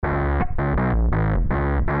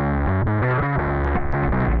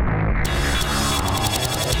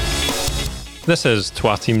This is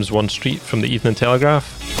Twa Teams One Street from the Evening Telegraph,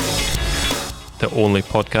 the only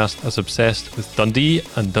podcast as obsessed with Dundee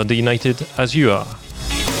and Dundee United as you are.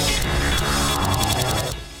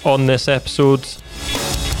 On this episode,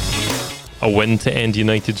 a win to end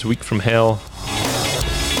United's week from hell,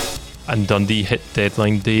 and Dundee hit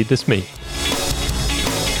deadline day dismay.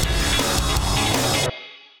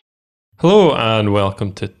 Hello and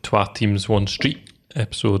welcome to Twa Teams One Street,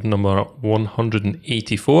 episode number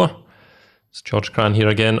 184. It's George Cran here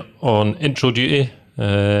again on intro duty.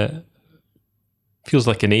 Feels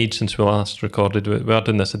like an age since we last recorded. We are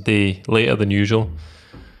doing this a day later than usual.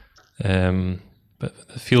 But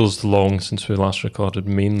it feels long since we last recorded,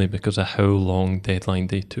 mainly because of how long deadline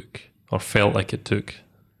day took, or felt like it took.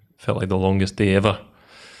 Felt like the longest day ever.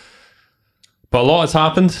 But a lot has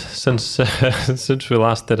happened since since we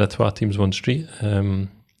last did a Twa Teams One Street.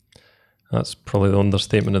 That's probably the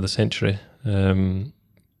understatement of the century.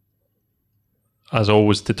 As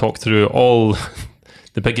always, to talk through all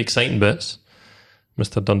the big exciting bits,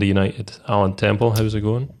 Mr. Dundee United, Alan Temple, how's it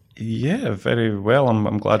going? Yeah, very well.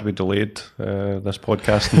 I'm glad we delayed this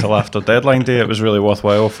podcast until after deadline day. It was really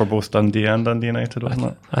worthwhile for both Dundee and Dundee United, wasn't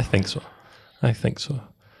it? I think so.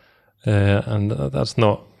 And that's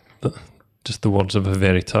not just the words of a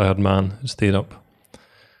very tired man who stayed up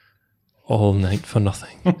all night for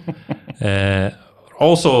nothing.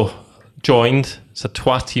 Also joined, it's a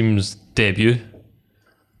Twa Teams debut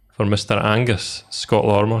for Mr. Angus Scott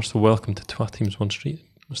Lorimer. So welcome to Twa Teams One Street,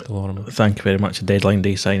 Mr. Lorimer. Thank you very much. A deadline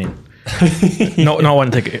day signing. not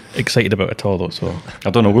one to get excited about at all, though. So I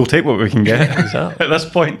don't know. We'll take what we can get exactly. At this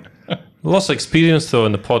point. Lots of experience though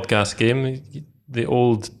in the podcast game. The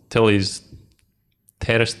old Tilly's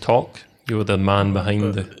terrace talk. You were the man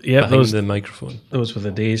behind the microphone. Those were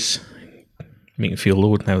the days. Make me feel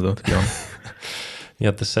old now, though, to be honest. You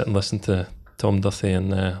had to sit and listen to Tom Duthie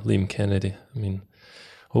and Liam Kennedy. I mean,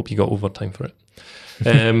 hope you got overtime for it.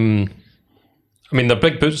 I mean, they're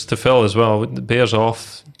big boots to fill as well. With the Bears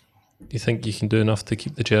off, do you think you can do enough to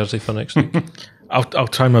keep the jersey for next week? I'll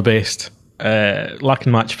try my best.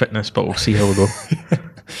 Lacking match fitness, but we'll see how we go.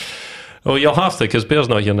 Well, you'll have to, because Bear's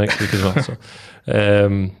not here next week as well. So,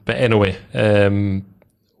 but anyway,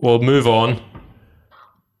 we'll move on.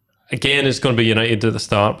 Again, it's going to be United at the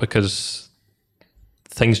start because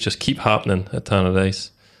things just keep happening at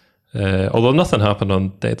Tannadice. Although nothing happened on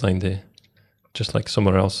deadline day, just like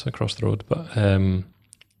somewhere else across the road. But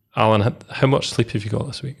Alan, how much sleep have you got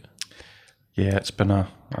this week? Yeah, it's been a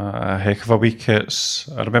heck of a week. I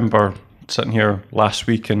remember sitting here last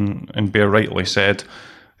week and Bear rightly said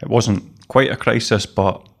it wasn't quite a crisis,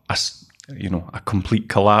 but a complete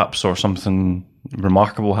collapse or something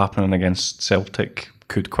remarkable happening against Celtic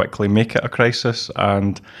could quickly make it a crisis.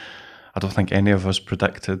 And I don't think any of us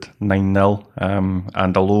predicted 9-0.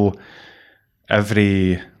 And although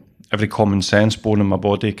every common sense bone in my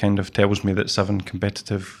body kind of tells me that 7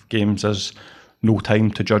 competitive games is no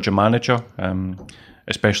time to judge a manager,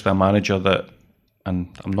 especially a manager that, and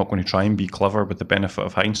I'm not going to try and be clever with the benefit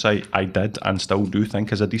of hindsight, I did and still do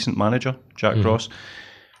think is a decent manager, Jack Ross.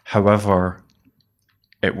 However,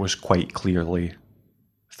 it was quite clearly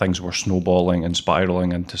things were snowballing and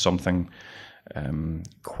spiralling into something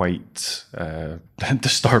quite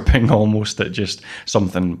disturbing almost, that just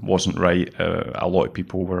something wasn't right. A lot of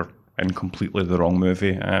people were in completely the wrong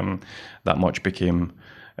movie. That much became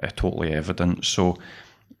totally evident. So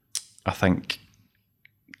I think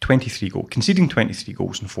conceding 23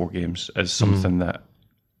 goals in 4 games is something that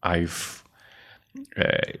I've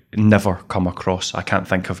never come across. I can't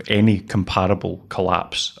think of any comparable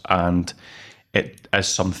collapse, and it is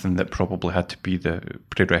something that probably had to be the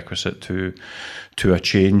prerequisite to a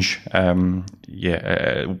change.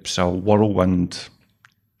 It's a whirlwind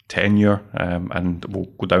tenure, and will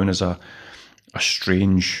go down as a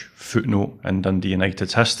strange footnote in Dundee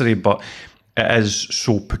United's history, but it is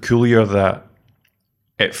so peculiar that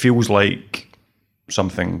it feels like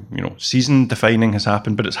something, season defining has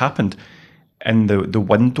happened, but it's happened in the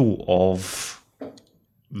window of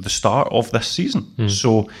the start of this season.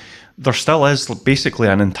 So there still is basically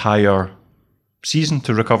an entire season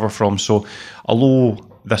to recover from. So although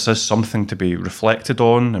this is something to be reflected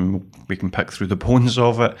on and we can pick through the bones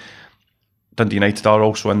of it, Dundee United are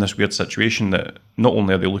also in this weird situation that not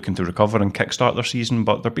only are they looking to recover and kickstart their season,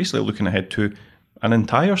 but they're basically looking ahead to an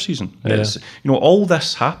entire season. Yeah. It's, all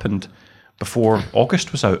this happened before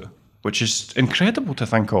August was out, which is incredible to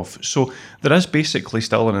think of. So there is basically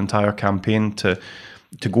still an entire campaign to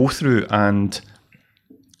go through, and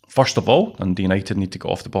first of all, Dundee United need to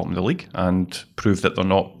get off the bottom of the league and prove that they're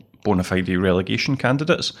not bona fide relegation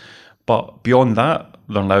candidates. But beyond that,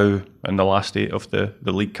 they're now in the last 8 of the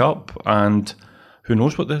League Cup, and who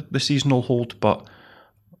knows what the season will hold. But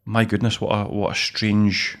my goodness, what a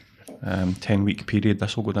strange 10-week period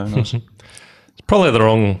this will go down as. It's probably the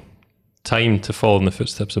wrong time to follow in the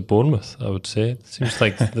footsteps of Bournemouth, I would say. It seems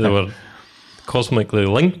like they were cosmically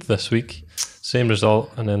linked this week. Same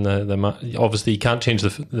result, and then obviously you can't change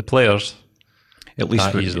the players At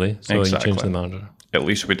least that easily, so exactly. you change the manager. At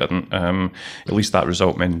least we didn't. At least that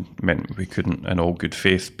result meant we couldn't, in all good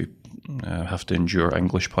faith, have to endure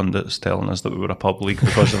English pundits telling us that we were a pub league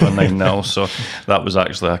because of a 9-0. So that was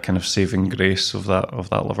actually a kind of saving grace of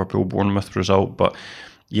that Liverpool Bournemouth result. But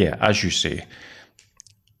yeah, as you say,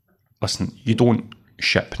 listen, you don't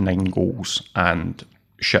ship 9 goals and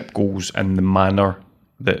ship goals in the manner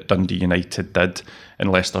that Dundee United did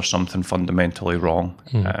unless there's something fundamentally wrong.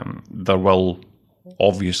 There will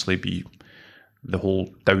obviously be the whole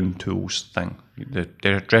down tools thing.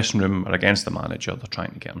 Their dressing room are against the manager, they're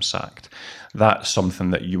trying to get him sacked. That's something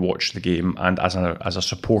that you watch the game, and as a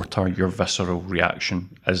supporter, your visceral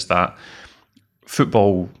reaction is that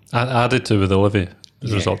football... Added to with Olivier,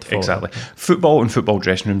 the result to follow. Exactly. Football and football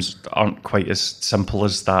dressing rooms aren't quite as simple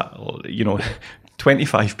as that.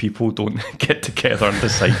 25 people don't get together and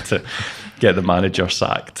decide to get the manager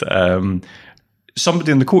sacked.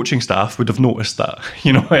 Somebody in the coaching staff would have noticed that,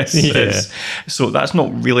 so that's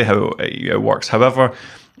not really how it works. However,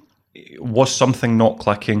 was something not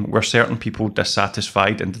clicking? Were certain people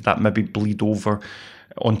dissatisfied, and did that maybe bleed over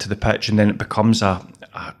onto the pitch, and then it becomes a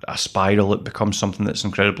spiral? It becomes something that's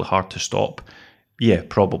incredibly hard to stop. Yeah,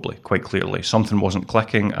 probably, quite clearly. Something wasn't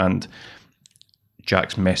clicking, and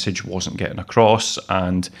Jack's message wasn't getting across,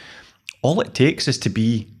 and all it takes is to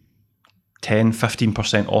be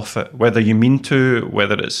 10-15% off it, whether you mean to,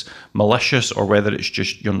 whether it's malicious or whether it's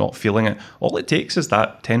just you're not feeling it. All it takes is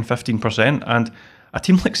that 10-15%, and a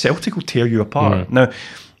team like Celtic will tear you apart. Now,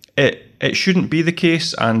 it shouldn't be the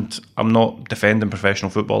case, and I'm not defending professional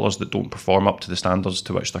footballers that don't perform up to the standards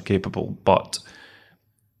to which they're capable, but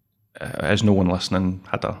as no one listening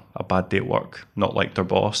had a bad day at work, not liked their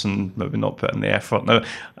boss, and maybe not put in the effort. Now,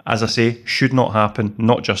 as I say, should not happen,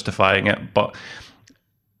 not justifying it, but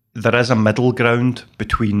there is a middle ground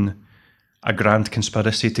between a grand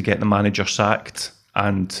conspiracy to get the manager sacked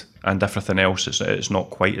and everything else. It's not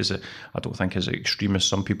quite as, I don't think, as extreme as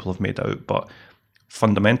some people have made out, but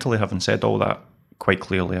fundamentally, having said all that, quite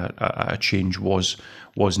clearly a change was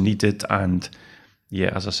needed. And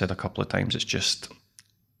yeah, as I said a couple of times,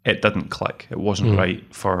 it didn't click. It wasn't right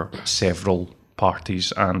for several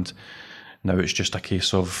parties, and now it's just a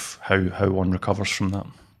case of how one recovers from that.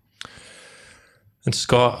 And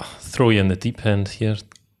Scott, throw you in the deep end here,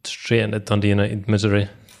 straight into Dundee United misery.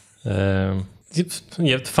 The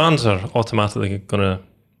fans are automatically going to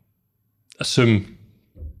assume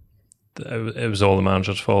that it was all the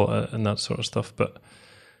manager's fault and that sort of stuff, but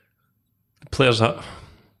the players,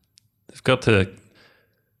 they've got to...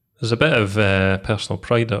 There's a bit of personal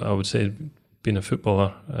pride, I would say, being a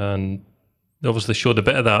footballer, and they obviously showed a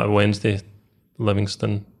bit of that at Wednesday.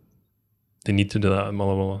 Livingston, they need to do that at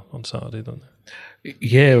Motherwell on Saturday, don't they?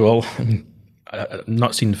 Yeah, well, I mean, I've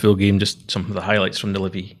not seen the full game, just some of the highlights from the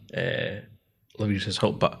Livy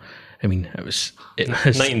result, but I mean, it was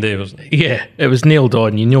night and day, wasn't it? Yeah, it was nailed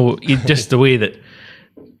on. Just the way that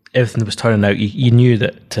everything was turning out, you knew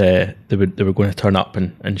that they were going to turn up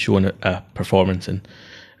and show a performance, and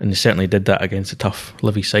they certainly did that against a tough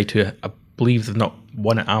Livy side who I believe they've not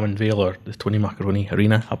won at Almond Vale or the Tony Macaroni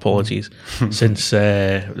Arena, apologies, since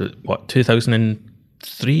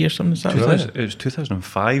 2003 or something? Is that right? It was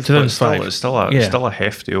 2005. 2005. It's still a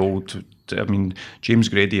hefty old... I mean, James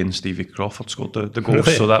Grady and Stevie Crawford scored the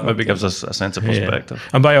goals, so that maybe gives us a sense of perspective. Yeah.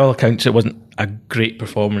 And by all accounts, it wasn't a great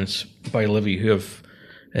performance by Livy, who have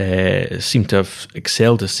seemed to have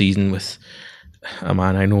excelled this season with a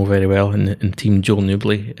man I know very well in team, Joel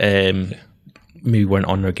Newbley. Maybe weren't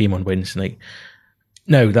on their game on Wednesday night.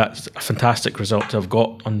 Now, that's a fantastic result to have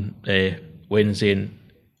got on Wednesday, and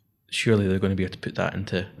surely they're going to be able to put that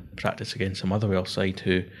into practice against a Motherwell side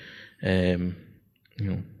who have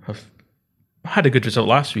had a good result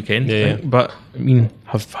last weekend, but I mean,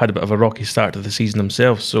 have had a bit of a rocky start to the season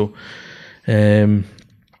themselves. So, well,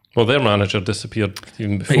 their manager disappeared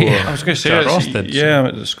even before. I was going to say, Jack Ross did.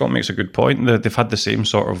 Yeah, Scott makes a good point. They've had the same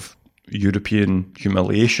sort of European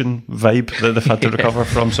humiliation vibe that they've had to recover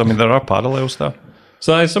from. So, I mean, there are parallels there.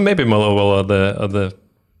 So maybe Motherwell are the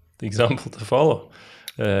example to follow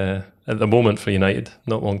at the moment for United,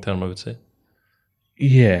 not long term, I would say.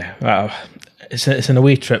 Yeah, it's an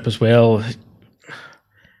away trip as well.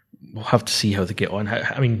 We'll have to see how they get on.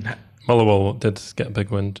 I mean, Motherwell did get a big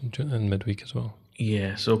win in midweek as well.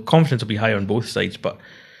 Yeah, so confidence will be high on both sides, but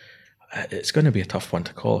it's going to be a tough one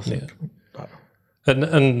to call, I think. Yeah.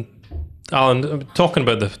 And Alan, talking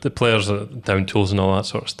about the players down tools and all that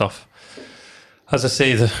sort of stuff, as I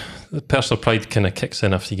say, the personal pride kind of kicks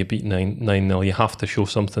in after you get beat 9-0. You have to show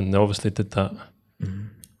something. They obviously did that. Mm-hmm.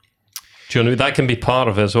 Do you know, that can be part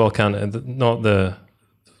of it as well, can't it? Not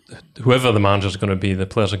whoever the manager's going to be, the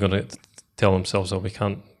players are going to tell themselves, we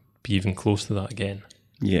can't be even close to that again.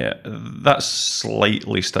 Yeah, that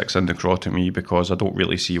slightly sticks in the craw to me because I don't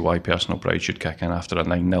really see why personal pride should kick in after a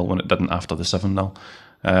 9-0 when it didn't after the 7-0.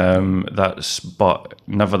 But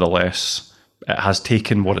nevertheless, it has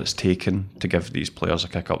taken what it's taken to give these players a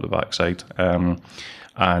kick up the backside.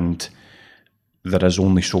 And there is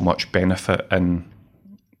only so much benefit in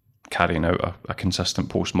carrying out a consistent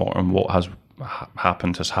post-mortem. What has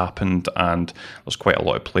happened, and there's quite a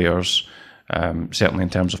lot of players, certainly in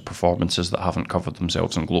terms of performances, that haven't covered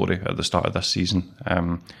themselves in glory at the start of this season.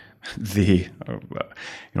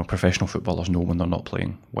 Professional footballers know when they're not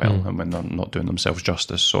playing well and when they're not doing themselves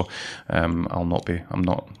justice. So I'm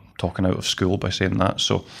not talking out of school by saying that.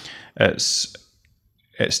 So it's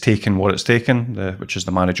taken what it's taken, which is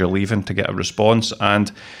the manager leaving to get a response. And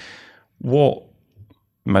what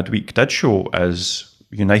midweek did show is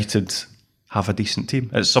United have a decent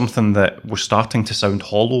team. It's something that was starting to sound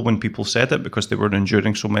hollow when people said it because they were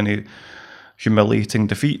enduring so many humiliating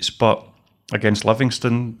defeats. But against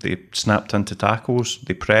Livingston, they snapped into tackles,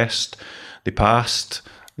 they pressed, they passed,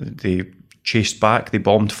 they chased back, they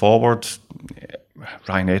bombed forward.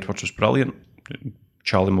 Ryan Edwards was brilliant.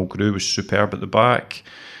 Charlie Mulgrew was superb at the back.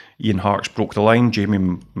 Ian Harkes broke the line.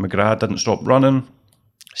 Jamie McGrath didn't stop running.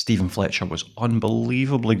 Stephen Fletcher was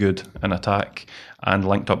unbelievably good in attack and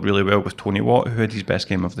linked up really well with Tony Watt, who had his best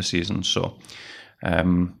game of the season. So,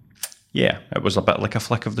 it was a bit like a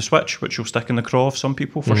flick of the switch, which will stick in the craw of some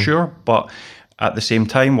people for sure. But at the same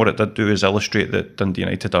time, what it did do is illustrate that Dundee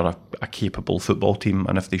United are a capable football team.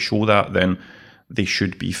 And if they show that, then they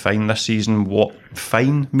should be fine this season. What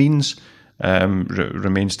fine means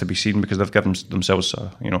remains to be seen, because they've given themselves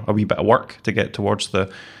a wee bit of work to get towards the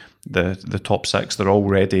top six. They're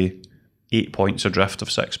already 8 points adrift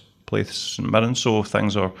of sixth place St Mirren, so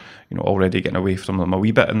things are already getting away from them a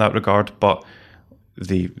wee bit in that regard. But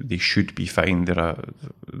they should be fine. They're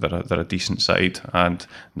a decent side, and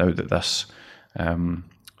now that this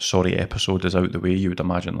sorry episode is out the way, you would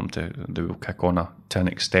imagine they will kick on to an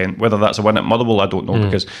extent. Whether that's a win at Motherwell, I don't know,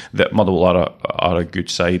 because Motherwell are a good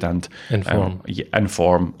side and in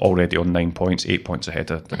form already on 9 points, 8 points ahead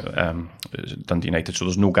of Dundee United. So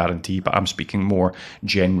there's no guarantee, but I'm speaking more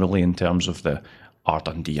generally in terms of are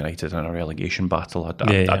Dundee United in a relegation battle.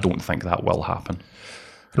 I don't think that will happen.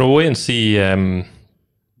 We'll wait and see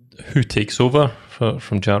who takes over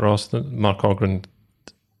from Jack Ross. Mark Ogren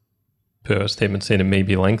put out a statement saying it may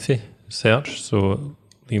be lengthy search, so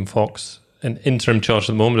Liam Fox in interim charge at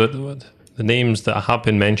the moment. The names that have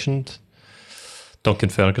been mentioned: Duncan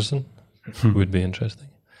Ferguson would be interesting,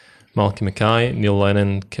 Malky Mackay, Neil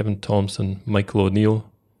Lennon, Kevin Thompson, Michael O'Neill,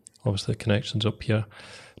 obviously the connections up here,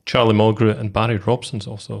 Charlie Mulgrew, and Barry Robson's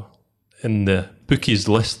also in the bookies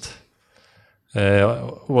list.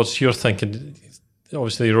 What's your thinking?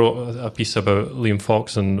 Obviously you wrote a piece about Liam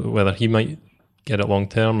Fox and whether he might get it long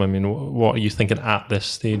term. I mean, what are you thinking at this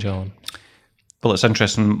stage, Alan? Well, it's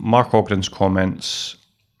interesting. Mark Ogren's comments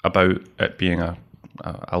about it being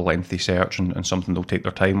a lengthy search and something they'll take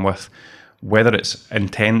their time with, whether it's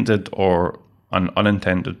intended or an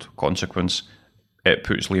unintended consequence, it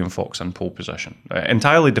puts Liam Fox in pole position.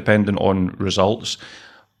 Entirely dependent on results,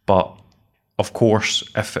 but of course,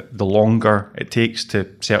 if the longer it takes to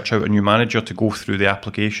search out a new manager, to go through the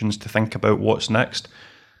applications, to think about what's next,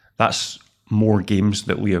 that's more games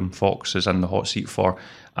that Liam Fox is in the hot seat for.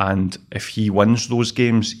 And if he wins those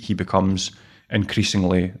games, he becomes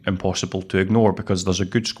increasingly impossible to ignore, because there's a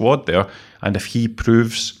good squad there. And if he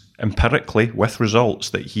proves empirically with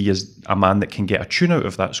results that he is a man that can get a tune out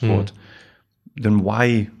of that squad, then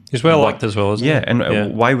why... He's well liked as well, isn't he?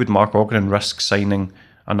 And why would Mark Ogren risk signing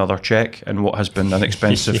another cheque in what has been an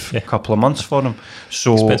expensive couple of months for him?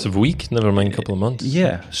 So expensive week, never mind couple of months.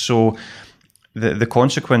 Yeah, so the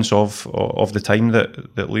consequence of the time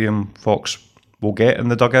that Liam Fox will get in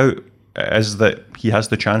the dugout is that he has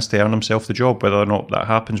the chance to earn himself the job. Whether or not that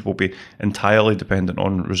happens will be entirely dependent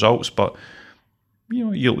on results. But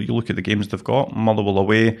you look at the games they've got: Motherwell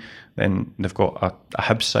away, then they've got a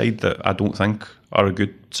Hibs side that I don't think are a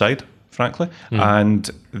good side, frankly, and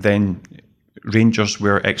then Rangers,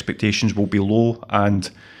 where expectations will be low, and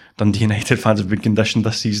Dundee United fans have been conditioned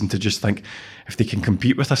this season to just think if they can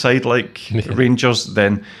compete with a side like Rangers,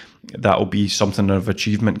 then that'll be something of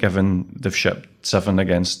achievement given they've shipped 7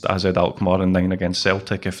 against AZ Alkmaar and 9 against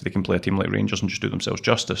Celtic. If they can play a team like Rangers and just do themselves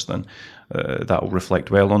justice, then that'll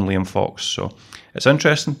reflect well on Liam Fox. So it's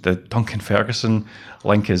interesting. The Duncan Ferguson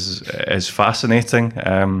link is fascinating.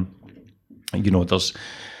 There's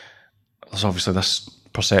obviously this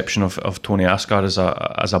perception of Tony Askar as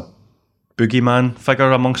a boogeyman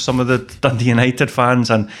figure amongst some of the Dundee United fans,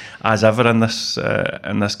 and as ever in this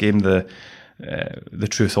game, the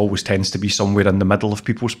truth always tends to be somewhere in the middle of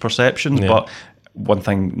people's perceptions. Yeah. But one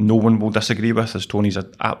thing no one will disagree with is Tony's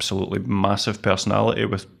an absolutely massive personality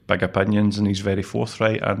with big opinions, and he's very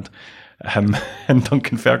forthright, and him and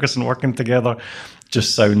Duncan Ferguson working together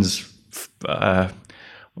just sounds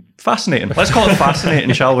fascinating. Let's call it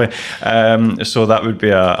fascinating, shall we? So that would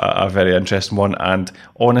be a very interesting one. And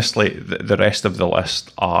honestly, the rest of the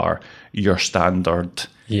list are your standard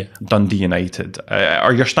Dundee United.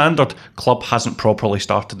 Or your standard club hasn't properly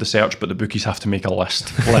started the search, but the bookies have to make a list.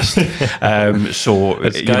 So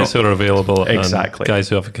it's guys who are available, exactly, and guys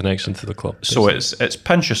who have a connection to the club. Basically. So it's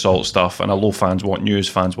pinch of salt stuff, and although fans want news,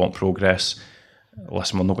 fans want progress.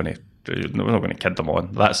 Listen, we're not going to kid them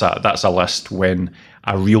on. That's a list when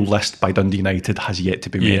a real list by Dundee United has yet to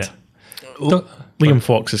be made. Yeah. Liam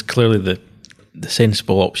Fox is clearly the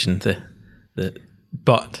sensible option.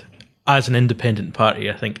 But as an independent party,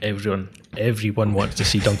 I think everyone wants to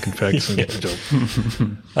see Duncan Ferguson get the job.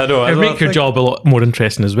 I know. It'd make your job a lot more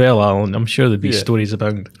interesting as well, Alan. I'm sure there'd be stories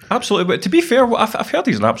abound. Absolutely, but to be fair, I've heard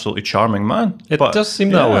he's an absolutely charming man. It does seem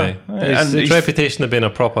that way. His reputation of being a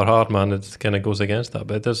proper hard man, it kind of goes against that.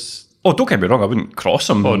 But it does. Oh, don't get me wrong, I wouldn't cross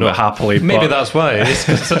him happily. Maybe that's why.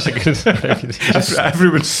 It's such a good reputation.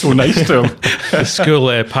 Everyone's so nice to him. The school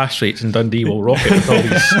pastorates in Dundee will rock it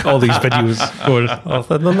with all these videos going. Well,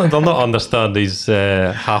 they'll not understand his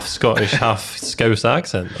half Scottish, half Scouse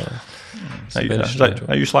accent. Are you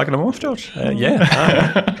slagging him off, George?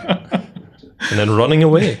 Yeah. And then running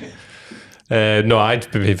away. No, I'd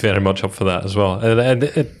be very much up for that as well.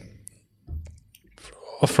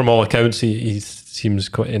 From all accounts, he seems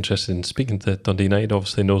quite interested in speaking to Dundee United.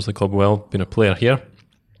 Obviously knows the club well, been a player here,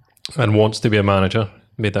 and wants to be a manager.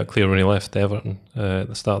 Made that clear when he left Everton at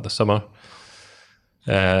the start of the summer.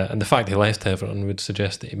 And the fact he left Everton would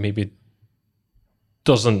suggest that he maybe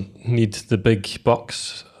doesn't need the big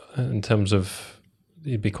bucks in terms of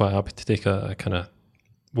he'd be quite happy to take a kind of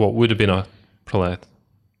what would have been probably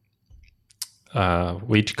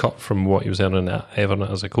wage cut from what he was earning at Everton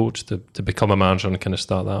as a coach to become a manager and kind of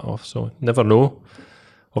start that off. So never know.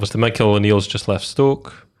 Obviously, Michael O'Neill's just left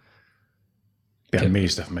Stoke. Be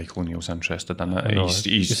amazed if Michael O'Neill's interested in it.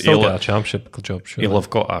 He's still got a championship job. Sure. He'll have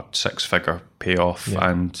got a 6-figure payoff,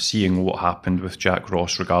 and seeing what happened with Jack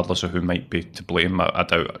Ross, regardless of who might be to blame, I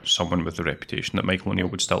doubt someone with the reputation that Michael O'Neill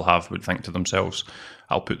would still have would think to themselves,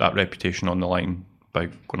 "I'll put that reputation on the line by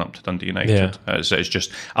going up to Dundee United." It's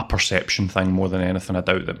just a perception thing more than anything. I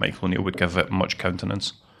doubt that Michael O'Neill would give it much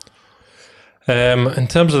countenance. In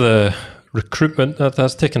terms of the recruitment,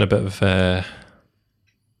 that's taken a bit of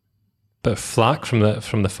flack from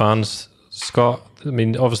the fans, Scott. I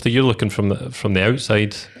mean, obviously you're looking from the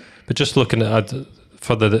outside, but just looking at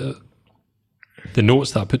for the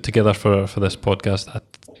notes that I put together for this podcast, I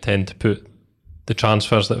tend to put the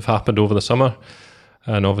transfers that have happened over the summer.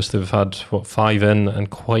 And obviously we've had, 5 in and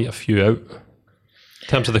quite a few out. In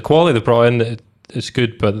terms of the quality they brought in, it's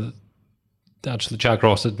good, but actually Jack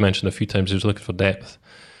Ross had mentioned a few times he was looking for depth,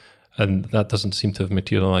 and that doesn't seem to have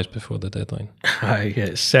materialised before the deadline.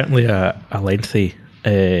 It's certainly a lengthy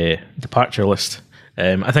departure list.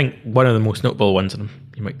 I think one of the most notable ones, and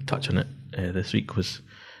you might touch on it this week, was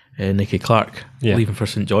Nicky Clark leaving for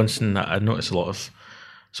St Johnstone. I noticed a lot of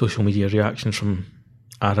social media reactions from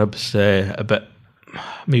Arabs,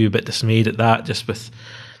 maybe a bit dismayed at that, just with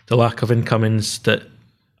the lack of incomings to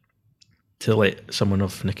let someone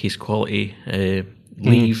of Nicky's quality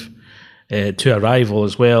leave. To a rival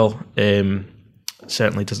as well,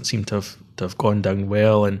 certainly doesn't seem to have gone down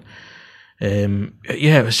well, and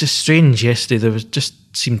it was just strange yesterday. There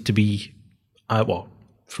seemed to be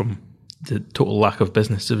from the total lack of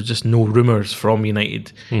business, there was just no rumours from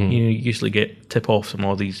United. You usually get tip-offs from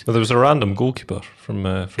all these. Well, there was a random goalkeeper from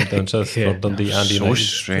down south for Dundee and United. So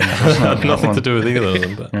strange. Nothing to do with either of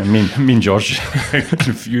them. But. Me and George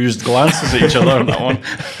confused glances at each other on that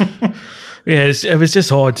one. Yeah, it was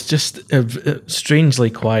just odd, just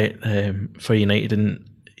strangely quiet for United. And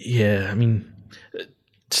I mean,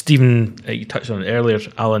 Stephen, you touched on it earlier,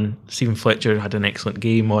 Alan, Stephen Fletcher had an excellent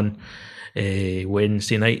game on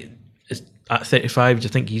Wednesday night. At 35, do you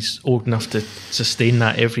think he's old enough to sustain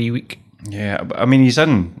that every week? Yeah, I mean, he's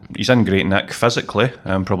in great nick physically,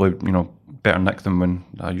 probably better Nick than when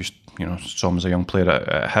I saw him as a young player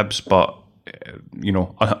at Hibs, but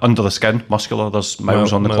under the skin, muscular. There's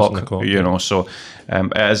miles on the clock. So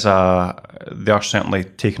it is they are certainly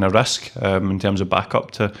taking a risk in terms of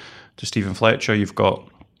backup to Stephen Fletcher. You've got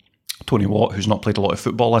Tony Watt, who's not played a lot of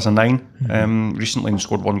football as a 9 recently and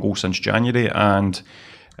scored 1 goal since January, and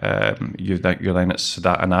you're then it's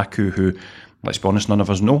Sadat Anaku, who, let's be honest, none of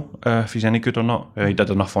us know if he's any good or not. He did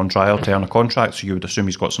enough on trial to earn a contract, so you would assume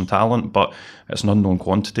he's got some talent, but it's an unknown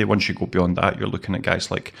quantity. Once you go beyond that, you're looking at guys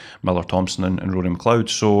like Miller Thompson and Rory McLeod.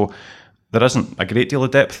 So there isn't a great deal of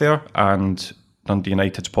depth there, and Dundee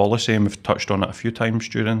United's policy, and we've touched on it a few times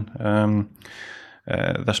during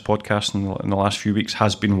this podcast in the last few weeks,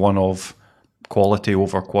 has been one of quality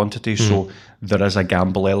over quantity. So there is a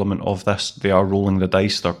gamble element of this. They are rolling the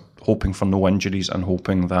dice. They're hoping for no injuries and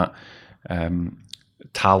hoping that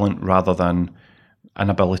talent rather than an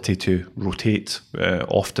ability to rotate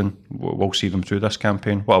often will see them through this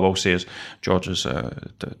campaign. What I will say is George's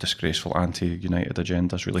disgraceful anti-United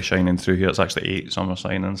agenda is really shining through here. It's actually 8 summer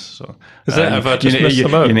signings. So is it? Have I just missed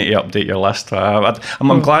them out? You need to update your list.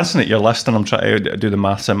 I'm glancing at your list and I'm trying to do the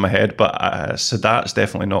maths in my head, but Sadat's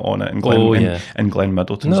definitely not on it, and Glenn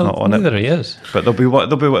Middleton's not on it. Neither he is. But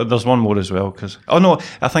there's one more as well, because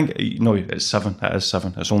I think it's 7. It is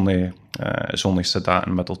 7. It's only Sadat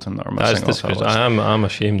and Middleton that are missing off that list. I'm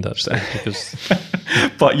ashamed actually, because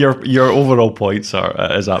but your overall points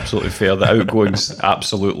is absolutely fair. The outgoings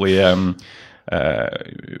absolutely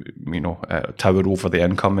tower over the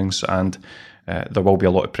incomings, and there will be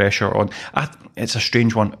a lot of pressure on. It's a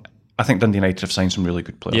strange one. I think Dundee United have signed some really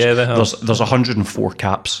good players. Yeah, they have. There's 104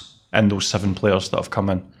 caps in those 7 players that have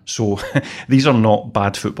come in. So these are not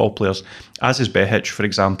bad football players. As is Behic, for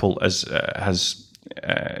example, has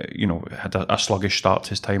had a sluggish start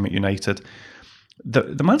to his time at United.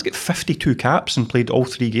 The man's got 52 caps and played all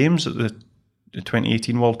 3 games at the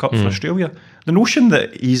 2018 World Cup for Australia. The notion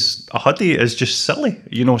that he's a Huddy is just silly,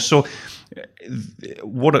 So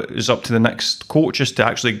what is up to the next coach is to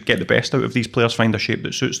actually get the best out of these players, find a shape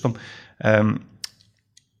that suits them. I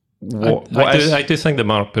do think that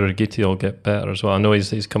Mark Birighitti will get better as well. I know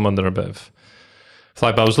he's come under a bit of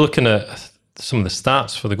flag, but I was looking at some of the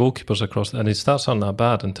stats for the goalkeepers across, and his stats aren't that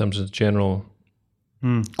bad in terms of general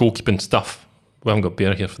goalkeeping stuff. We haven't got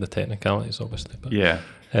Bear here for the technicalities, obviously. But, yeah.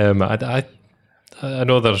 I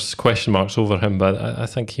know there's question marks over him, but I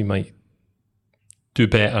think he might do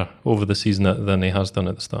better over the season than he has done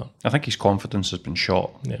at the start. I think his confidence has been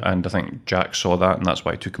shot, and I think Jack saw that, and that's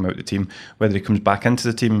why he took him out of the team. Whether he comes back into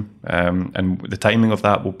the team, and the timing of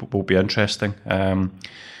that will be interesting.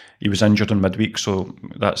 He was injured in midweek, so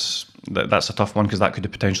that's a tough one, because that could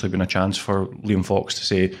have potentially been a chance for Liam Fox to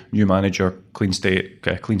say new manager, clean slate,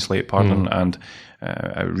 and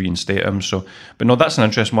reinstate him. So, but no, that's an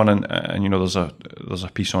interesting one, and there's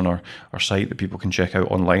a piece on our site that people can check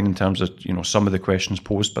out online in terms of some of the questions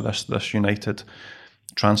posed by this United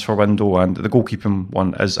transfer window, and the goalkeeping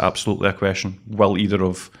one is absolutely a question. Will either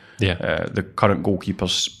of the current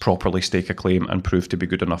goalkeepers properly stake a claim and prove to be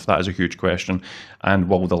good enough? That is a huge question. And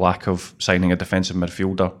will the lack of signing a defensive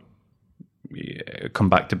midfielder come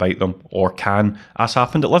back to bite them? Or can, as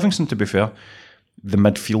happened at Livingston, to be fair, the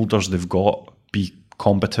midfielders they've got be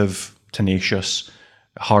combative, tenacious,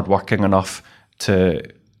 hard-working enough to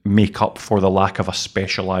make up for the lack of a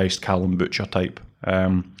specialised Callum Butcher type?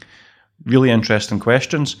 Really interesting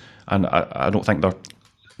questions, and I don't think they're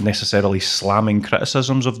necessarily slamming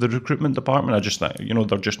criticisms of the recruitment department. I just think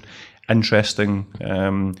they're just interesting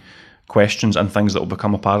questions and things that will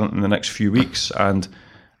become apparent in the next few weeks, and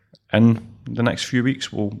in the next few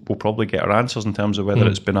weeks we'll probably get our answers in terms of whether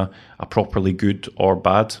it's been a properly good or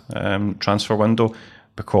bad transfer window,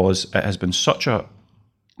 because it has been such a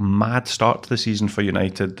mad start to the season for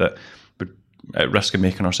United that we're at risk of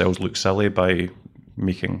making ourselves look silly by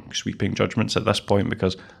making sweeping judgments at this point,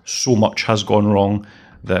 because so much has gone wrong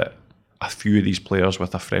that a few of these players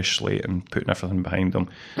with a fresh slate and putting everything behind them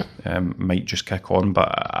might just kick on.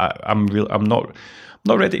 But I'm not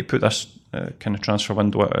ready to put this kind of transfer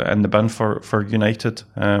window in the bin for United.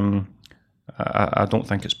 I don't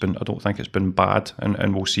think it's been bad,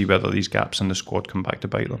 and we'll see whether these gaps in the squad come back to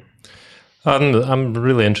bite them. I'm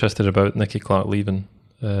really interested about Nicky Clark leaving.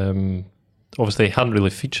 Obviously, he hadn't really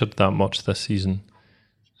featured that much this season.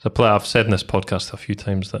 It's a player I've said in this podcast a few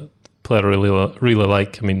times that player I really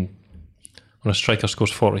like. I mean, when a striker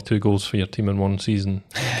scores 42 goals for your team in one season,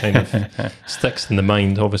 it kind of sticks in the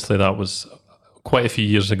mind. Obviously, that was quite a few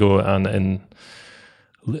years ago and in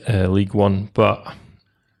League One. But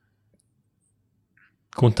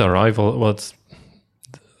going to a rival,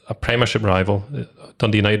 a Premiership rival.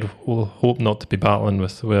 Dundee United will hope not to be battling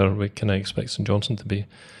with where we kind of expect St Johnstone to be,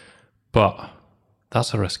 but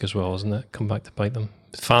that's a risk as well, isn't it? Come back to bite them.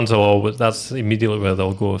 Fans will always. That's immediately where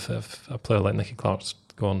they'll go if a player like Nicky Clark's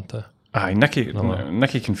gone to. Aye,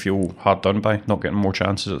 Nicky can feel hard done by not getting more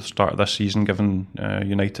chances at the start of this season, given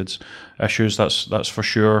United's issues. That's for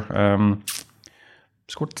sure.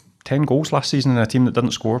 Scored 10 goals last season in a team that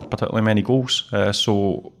didn't score particularly many goals.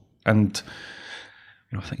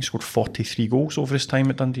 I think he scored 43 goals over his time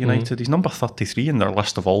at Dundee United. He's number 33 in their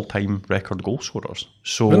list of all-time record goal scorers.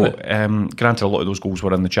 So, really? Granted, a lot of those goals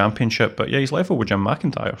were in the Championship, but yeah, he's level with Jim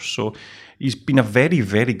McIntyre. So he's been a very,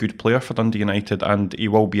 very good player for Dundee United, and he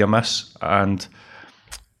will be a miss. And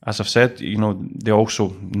as I've said, they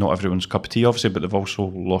also, not everyone's cup of tea, obviously, but they've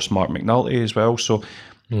also lost Mark McNulty as well. So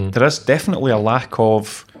there is definitely a lack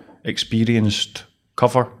of experienced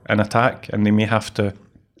cover in attack, and they may have to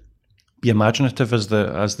be imaginative as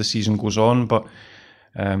the season goes on, but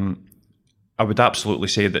I would absolutely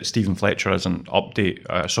say that Stephen Fletcher is an upgrade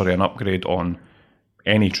on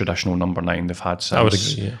any traditional number 9 they've had since. I would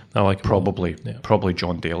agree. Yeah. I like probably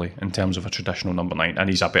John Daly in terms of a traditional number 9, and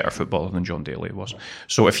he's a better footballer than John Daly was.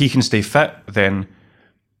 So if he can stay fit, then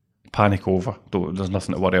panic over. There's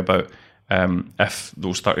nothing to worry about. If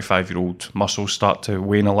those 35-year-old muscles start to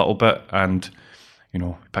wane a little bit and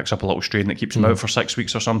picks up a little strain that keeps him out for 6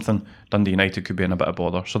 weeks or something, Dundee United could be in a bit of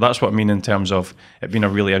bother. So that's what I mean in terms of it being a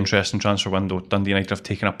really interesting transfer window. Dundee United have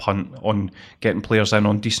taken a punt on getting players in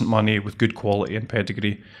on decent money with good quality and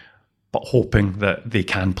pedigree, but hoping that they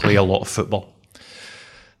can play a lot of football.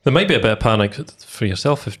 There might be a bit of panic for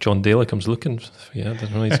yourself if John Daly comes looking for you. I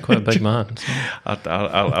don't know, he's quite a big man. So.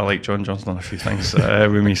 I like John Johnson on a few things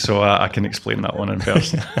with me, so I can explain that one in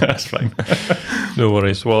person. That's fine. No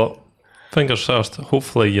worries. Well, fingers crossed.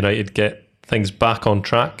 Hopefully United get things back on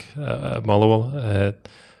track at Motherwell.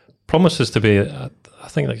 Promises to be, I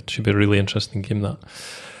think that should be a really interesting game, that.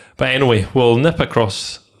 But anyway, we'll nip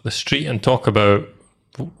across the street and talk about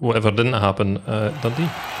whatever didn't happen at Dundee.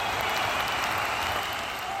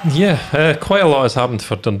 Yeah, quite a lot has happened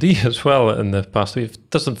for Dundee as well in the past week. It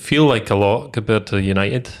doesn't feel like a lot compared to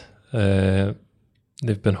United. They've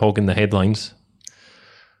been hogging the headlines.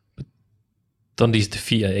 But Dundee's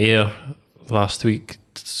defeat at Ayr last week,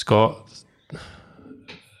 Scott,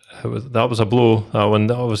 that was a blow. That one,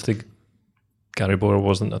 obviously, Gary Bowyer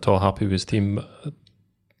wasn't at all happy with his team.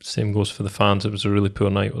 Same goes for the fans. It was a really poor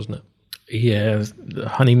night, wasn't it? Yeah, the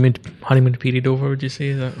honeymoon period over, would you say?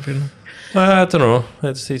 Is that fair enough? I don't know.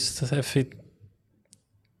 If he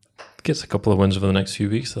gets a couple of wins over the next few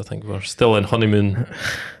weeks, I think we're still in honeymoon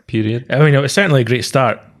period. I mean, it was certainly a great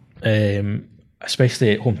start,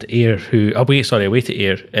 especially at home to Ayr, away to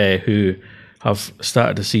Ayr, who have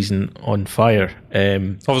started the season on fire.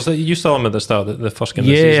 Obviously, you saw them at the start of the first game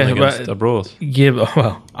of the season against Arbroath. Yeah,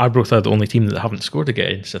 well, Arbroath are the only team that haven't scored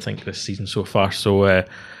against, I think, this season so far. So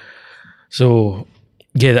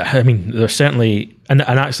yeah, I mean, there's certainly, and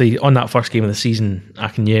actually on that first game of the season,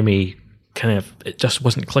 Akinyemi it just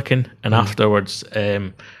wasn't clicking, and afterwards,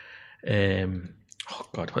 oh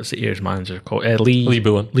God, what's the Ayers manager called? Lee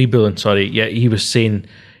Bullen. Lee Bullen, sorry. Yeah, he was saying,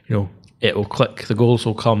 it will click, the goals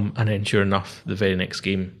will come, and then sure enough, the very next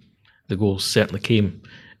game, the goals certainly came.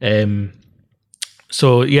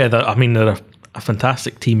 So yeah, they're a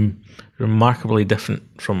fantastic team, remarkably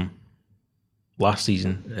different from last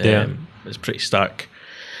season. It's pretty stark,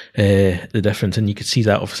 the difference, and you could see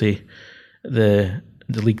that obviously the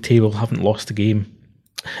league table haven't lost a game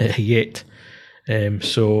yet.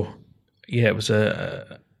 So yeah, it was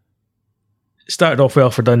it started off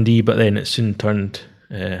well for Dundee, but then it soon turned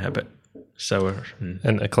a bit sour.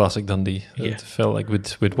 And a classic Dundee. Yeah. It felt like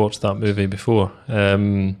we'd watched that movie before.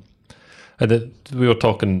 We were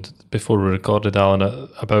talking before we recorded, Alan,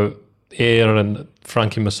 about Ayr and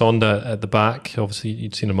Frankie Masonda at the back. Obviously,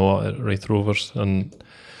 you'd seen him a lot at Wraith Rovers, and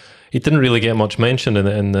he didn't really get much mention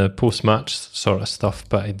in the post-match sort of stuff,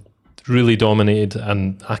 but he really dominated,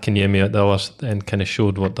 and Akinyemi at the other end kind of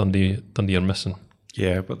showed what Dundee are missing.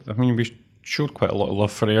 Yeah, but I mean, we showed quite a lot of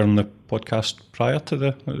love for Ayr in the podcast prior to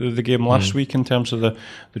the game last week in terms of the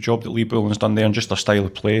job that Lee Bullen's done there, and just their style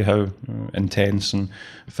of play, how intense and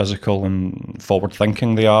physical and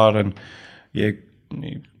forward-thinking they are. And yeah,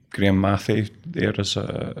 Graham Mathey there, as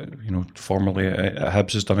formerly at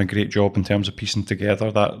Hibs, has done a great job in terms of piecing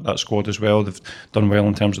together that squad as well. They've done well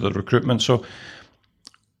in terms of the recruitment. So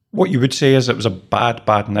what you would say is it was a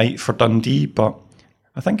bad night for Dundee, but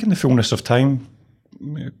I think in the fullness of time,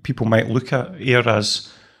 people might look at Ayr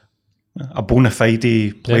as a bona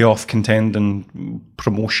fide playoff contending,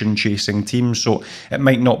 promotion chasing team. So it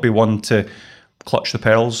might not be one to clutch the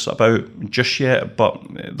pearls about just yet, but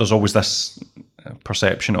there's always this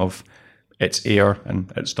perception of it's Ayr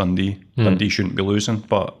and it's Dundee. Dundee shouldn't be losing,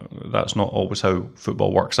 but that's not always how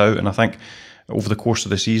football works out. And I think over the course of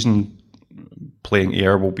the season, playing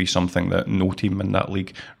Ayr will be something that no team in that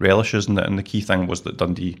league relishes. And the key thing was that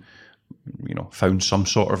Dundee, found some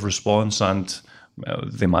sort of response, and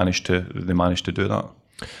they managed to do that.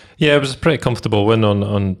 Yeah, it was a pretty comfortable win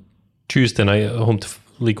on Tuesday night at home to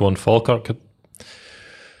League One Falkirk.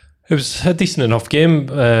 It was a decent enough game.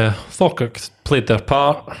 Falkirk played their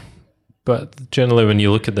part, but generally when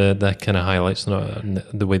you look at the kind of highlights and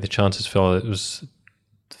the way the chances fell, it was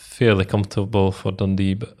fairly comfortable for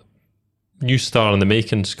Dundee. But new star in the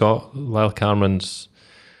making, Scott Lyle Cameron's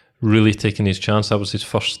really taking his chance. That was his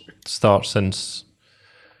first start since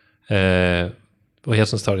he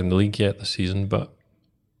hasn't started in the league yet this season, but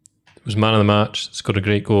it was man of the match, scored a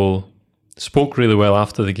great goal, spoke really well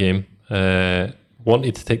after the game,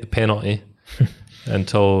 wanted to take the penalty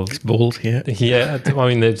until... It's bold, yeah. Yeah, I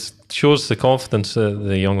mean, it shows the confidence that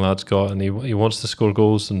the young lad's got, and he wants to score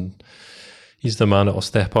goals, and he's the man that will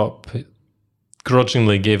step up. He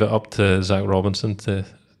grudgingly gave it up to Zach Robinson,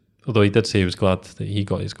 although he did say he was glad that he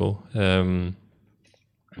got his goal.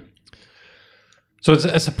 So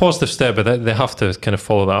it's a positive step, but they have to kind of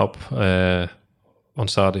follow that up on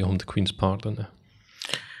Saturday home to Queen's Park, don't they?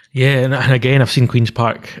 Yeah, and again, I've seen Queen's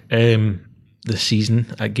Park this season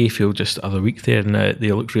at Gayfield just the other week there, and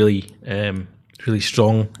they looked really really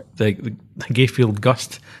strong. The Gayfield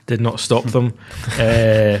gust did not stop them,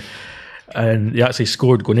 and they actually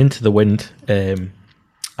scored going into the wind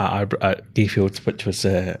at Gayfield, which was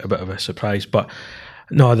a bit of a surprise. But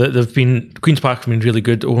no, Queen's Park have been really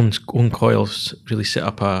good. Owen Coyle's really set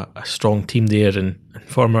up a strong team there, and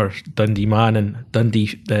former Dundee man and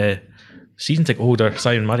Dundee the season ticket holder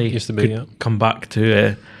Simon Murray used to be, come back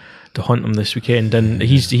to haunt them this weekend, and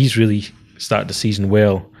he's really started the season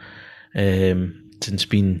well. Since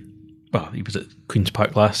he was at Queen's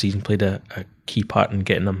Park last season, played a key part in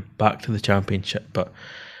getting them back to the Championship, but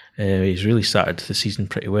he's really started the season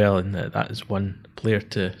pretty well, and that is one player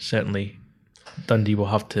to certainly Dundee will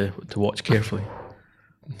have to watch carefully.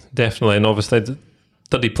 Definitely, and obviously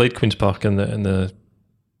Dundee played Queen's Park in the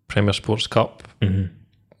Premier Sports Cup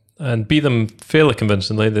and beat them fairly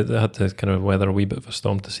convincingly. They had to kind of weather a wee bit of a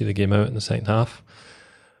storm to see the game out in the second half,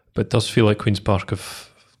 but it does feel like Queen's Park have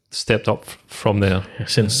stepped up from there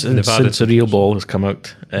since the real ball has come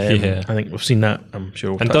out. I think we've seen that. I'm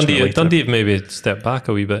sure. We'll and Dundee have maybe stepped back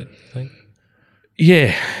a wee bit, I think.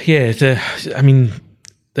 Yeah.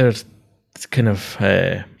 There's kind of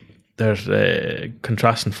their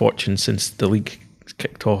contrasting fortunes since the league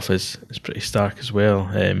kicked off is pretty stark as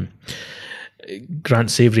well.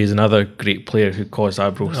 Grant Savoury is another great player who caused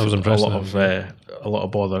Arbroath a lot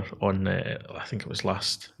of bother on. I think it was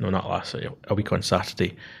a week on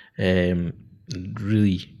Saturday.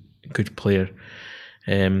 Really good player.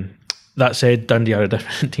 That said, Dundee are a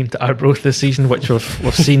different team to Arbroath this season, which we've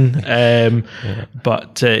seen.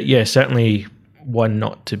 But certainly one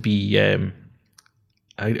not to be a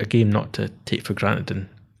game not to take for granted. And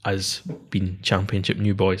as being Championship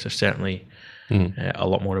new boys, there's certainly a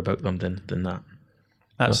lot more about them than that.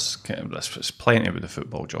 That's plenty with the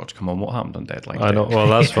football, George. Come on, what happened on deadline? I know. Well,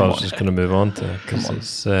 that's what I was just going to move on to, because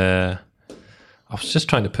it's. I was just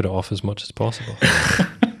trying to put it off as much as possible.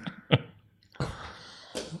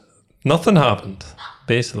 Nothing happened,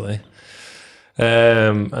 basically.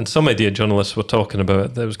 And some media journalists were talking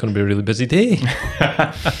about that it was going to be a really busy day.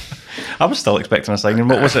 I was still expecting a signing.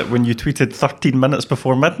 What was it when you tweeted 13 minutes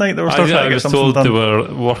before midnight? They were still trying to I get was something told done. they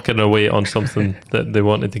were working away on something that they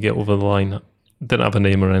wanted to get over the line. Didn't have a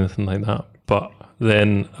name or anything like that. But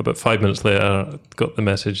then about 5 minutes later, got the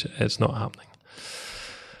message, it's not happening.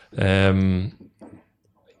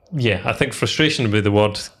 I think frustration would be the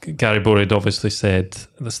word. Gary Bore had obviously said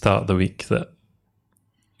at the start of the week that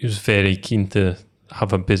he was very keen to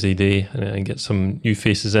have a busy day and get some new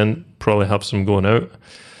faces in, probably have some going out.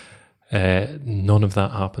 None of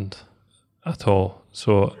that happened at all.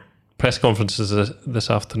 So press conferences this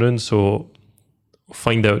afternoon, so we'll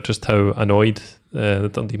find out just how annoyed the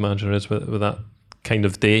Dundee manager is with that kind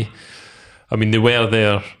of day. I mean, they were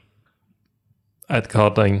there at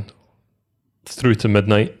Cardine through to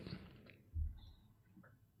midnight,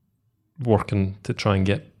 working to try and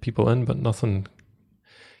get people in, but nothing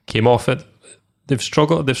came off it. They've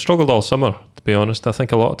struggled all summer, to be honest. I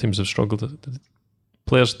think a lot of teams have struggled. The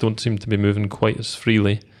players don't seem to be moving quite as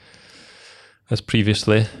freely as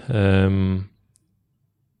previously.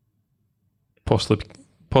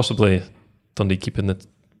 Possibly Dundee keeping the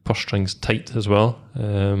purse strings tight as well.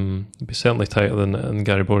 It'd be certainly tighter than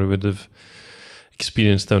Gary Bore would have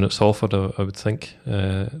experience down at Salford, I would think,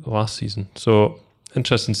 last season. So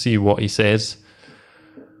interesting to see what he says.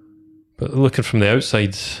 But looking from the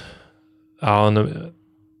outside, Alan,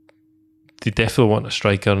 they definitely want a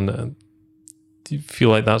striker, and do you feel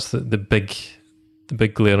like that's the big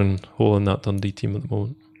glaring hole in that Dundee team at the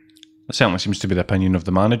moment? It certainly seems to be the opinion of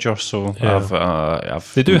the manager. So yeah.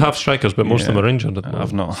 They do have strikers, but most of them are injured at the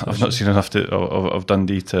moment. I've not seen enough of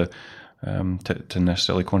Dundee to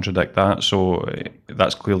necessarily contradict that. So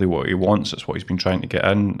that's clearly what he wants. It's what he's been trying to get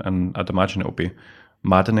in, and I'd imagine it'll be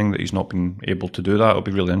maddening that he's not been able to do that. It'll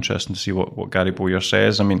be really interesting to see what Gary Bowyer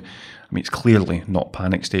says. I mean, it's clearly not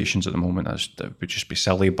panic stations at the moment. That would just be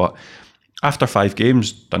silly. But after 5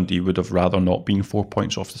 games, Dundee would have rather not been 4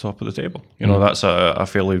 points off the top of the table. That's a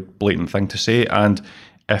fairly blatant thing to say. And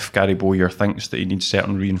if Gary Bowyer thinks that he needs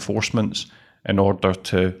certain reinforcements in order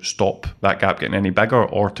to stop that gap getting any bigger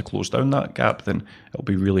or to close down that gap, then it'll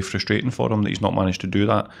be really frustrating for him that he's not managed to do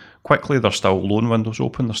that quickly. There's still loan windows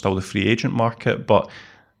open, there's still the free agent market, but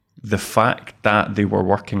the fact that they were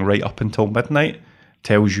working right up until midnight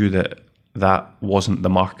tells you that wasn't the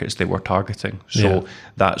markets they were targeting. So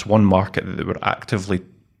that's one market that they were actively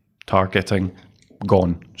targeting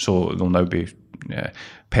gone. So they'll now be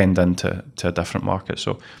penned into a different market.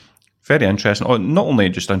 So very interesting. Not only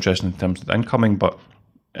just interesting in terms of the incoming, but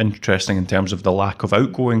interesting in terms of the lack of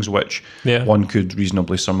outgoings, which one could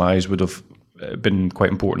reasonably surmise would have been quite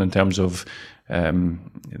important in terms of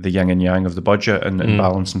the yin and yang of the budget and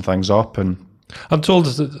balancing things up. And I'm told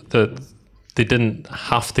that they didn't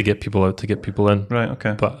have to get people out to get people in. Right,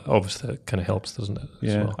 okay. But obviously it kind of helps, doesn't it?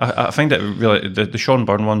 Yeah. Well? I find it really, the Sean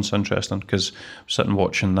Byrne one's interesting because I'm sitting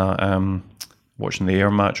watching that, watching the Ayr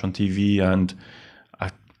match on TV, and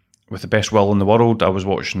with the best will in the world, I was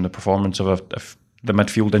watching the performance of the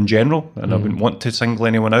midfield in general, and I wouldn't want to single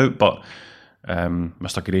anyone out, but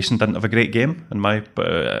Mr. Grayson didn't have a great game in my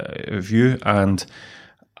view, and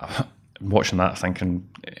watching that thinking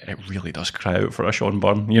it really does cry out for a Sean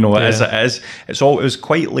Byrne. It is. It was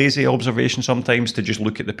quite lazy observation sometimes to just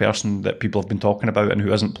look at the person that people have been talking about and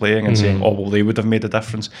who isn't playing and saying, oh, well, they would have made a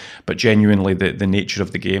difference. But genuinely, the nature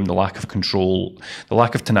of the game, the lack of control, the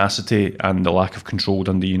lack of tenacity and the lack of control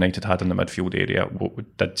Dundee United had in the midfield area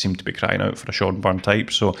did seem to be crying out for a Sean Byrne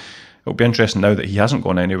type. So it'll be interesting now that he hasn't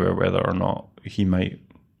gone anywhere, whether or not he might,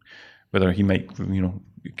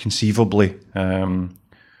 conceivably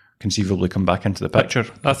come back into the picture.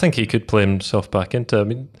 I think he could play himself back into. I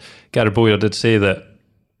mean, Gary Bowyer did say that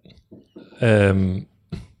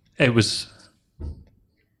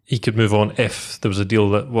he could move on if there was a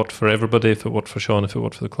deal that worked for everybody, if it worked for Sean, if it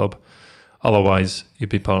worked for the club. Otherwise, he'd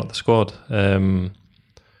be part of the squad. And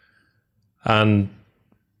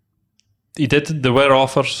he did. There were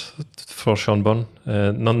offers for Sean Byrne,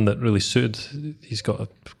 none that really suited. He's got a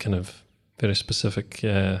kind of very specific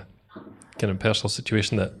kind of personal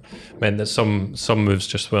situation that meant that some moves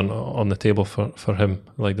just weren't on the table for him,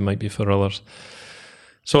 like they might be for others.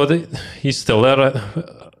 So he's still there.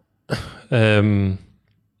 I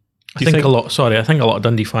think a lot of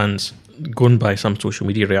Dundee fans, going by some social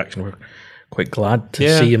media reaction, were quite glad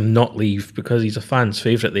to see him not leave because he's a fan's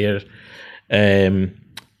favourite there.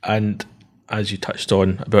 And as you touched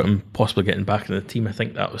on about him possibly getting back in the team, I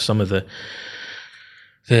think that was some of the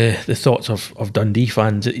thoughts of Dundee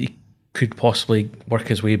fans, that he could possibly work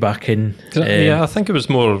his way back in. I think it was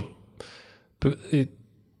more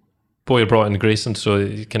Bowyer brought in Grayson, so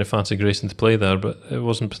you kind of fancy Grayson to play there, but it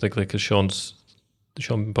wasn't particularly because Sean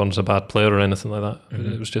Byrne's a bad player or anything like that.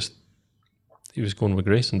 It was just he was going with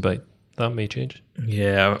Grayson, but that may change.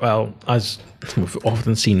 Yeah, well, as we've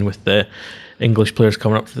often seen with the English players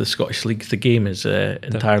coming up to the Scottish League, the game is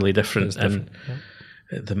entirely different.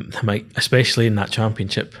 They might, especially in that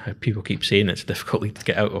championship, people keep saying it's a difficult league to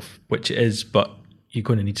get out of, which it is, but you're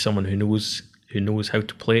going to need someone who knows how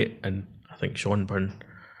to play it, and I think Sean Byrne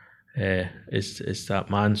is that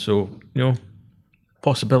man. So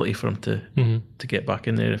possibility for him to get back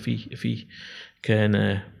in there if he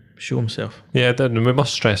can show himself. Yeah, we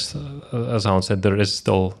must stress, as Alan said, there is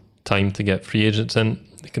still time to get free agents in.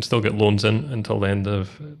 You can still get loans in until the end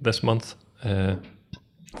of this month,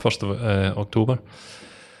 1st of October.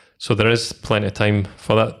 So there is plenty of time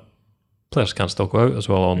for that. Players can still go out as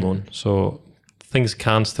well on loan. So things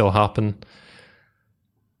can still happen.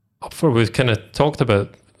 We've kind of talked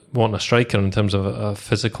about wanting a striker in terms of a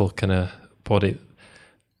physical kind of body.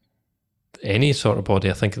 Any sort of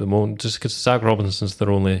body, I think, at the moment, just because Zach Robinson's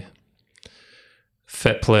their only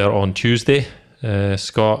fit player on Tuesday.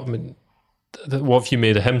 Scott, I mean, what have you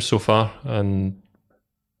made of him so far? And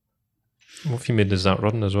What he made is that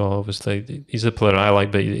run as well. Obviously, he's a player I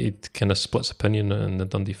like, but he kind of splits opinion in the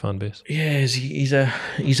Dundee fan base. Yeah, he's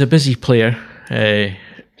a busy player,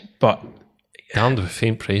 but Damned with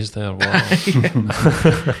faint praise there. Wow.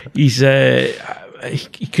 he's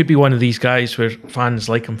he could be one of these guys where fans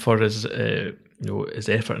like him for his his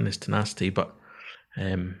effort and his tenacity, but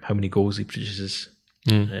how many goals he produces,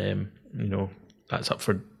 that's up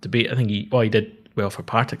for debate. I think he did well for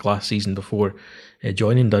Partick last season before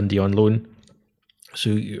joining Dundee on loan.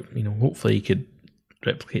 So hopefully he could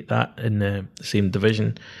replicate that in the same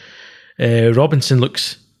division. Robinson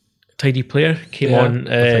looks a tidy player. Came on.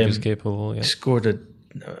 I think he's capable. Yeah. Scored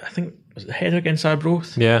I think was it a header against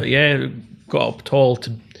Arbroath. Yeah, but yeah. Got up tall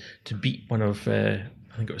to beat one of I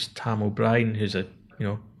think it was Tam O'Brien, who's a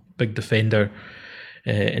big defender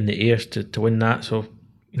in the air to win that. So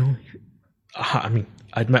I mean,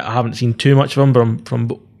 I admit I haven't seen too much of him,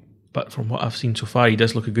 but from what I've seen so far, he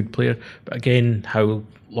does look a good player. But again, how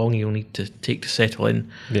long he'll need to take to settle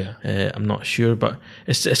in, I'm not sure. But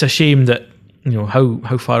it's a shame that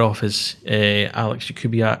how far off is Alex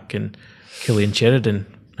Jakubiak and Killian Sheridan.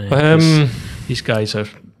 These guys are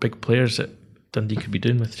big players that Dundee could be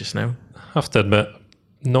doing with just now. I have to admit,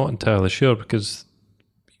 not entirely sure, because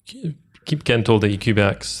you keep getting told that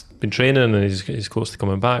Jakubiak's been training and he's close to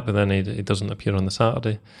coming back, but then he doesn't appear on the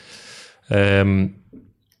Saturday. In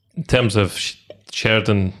terms of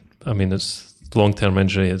Sheridan, I mean, it's long-term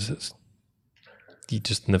injury. You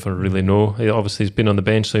just never really know. Obviously, he's been on the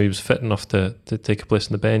bench, so he was fit enough to take a place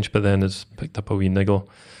on the bench, but then has picked up a wee niggle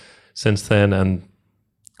since then, and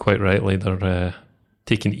quite rightly, they're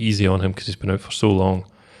taking it easy on him because he's been out for so long.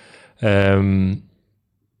 In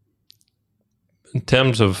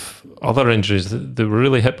terms of other injuries, they were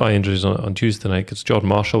really hit by injuries on Tuesday night, because Jordan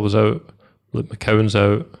Marshall was out, Luke McCowan's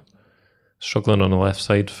out, struggling on the left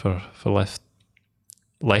side for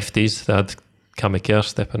lefties. They had Cammy Kerr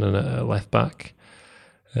stepping in at left back.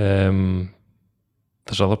 There's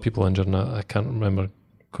other people injured, and I can't remember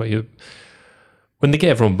quite yet. When they get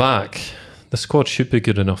everyone back, the squad should be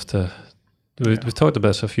good enough to. We've talked about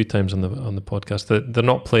this a few times on the podcast, that they're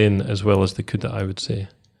not playing as well as they could, I would say,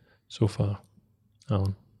 so far.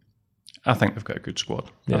 Alan? I think they've got a good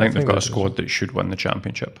squad. Yeah, I think they've got a squad that should win the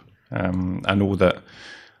championship. I know that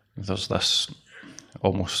there's this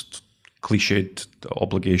almost cliched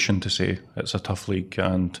obligation to say it's a tough league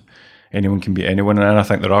and anyone can beat anyone, and I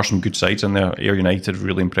think there are some good sides in there. Ayr United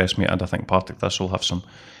really impressed me, and I think Partick Thistle have some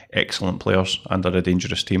excellent players and are a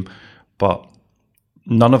dangerous team. But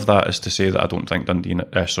none of that is to say that I don't think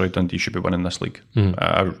Dundee should be winning this league.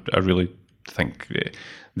 I really think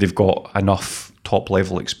they've got enough top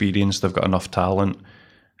level experience, they've got enough talent,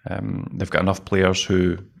 they've got enough players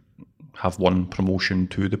who have won promotion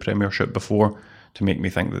to the Premiership before to make me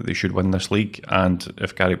think that they should win this league. And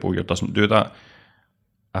if Gary Bowyer doesn't do that,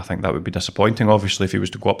 I think that would be disappointing. Obviously, if he was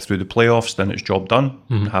to go up through the playoffs, then it's job done.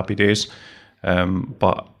 Happy days.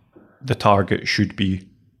 But the target should be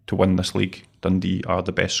to win this league. Dundee are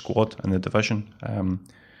the best squad in the division.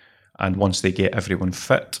 And once they get everyone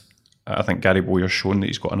fit, I think Gary Bowyer's shown that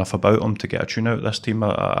he's got enough about him to get a tune out of this team.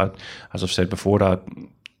 As I've said before,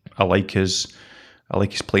 I like his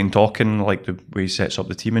plain talking, I like the way he sets up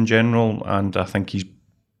the team in general, and I think he's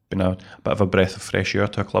been a bit of a breath of fresh air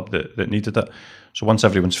to a club that needed it. So once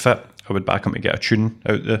everyone's fit, I would back him to get a tune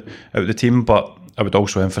out the team, but I would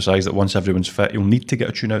also emphasise that once everyone's fit, you'll need to get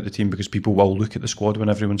a tune out of the team, because people will look at the squad when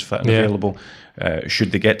everyone's fit and available.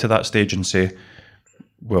 Should they get to that stage and say,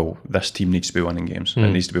 well, this team needs to be winning games. It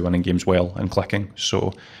needs to be winning games well and clicking.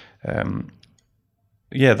 So,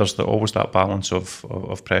 there's always that balance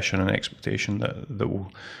of pressure and expectation that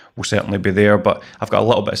will certainly be there. But I've got a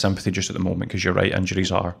little bit of sympathy just at the moment, because you're right,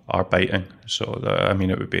 injuries are biting. So,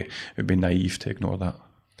 it would be naive to ignore that.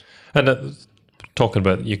 And talking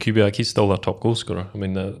about Jakubiak, he's still their top goal scorer. I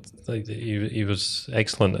mean, he was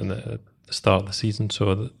excellent at the start of the season,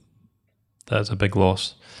 so that's a big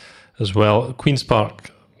loss as well. Queen's Park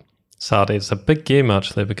Saturday, it's a big game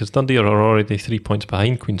actually, because Dundee are already 3 points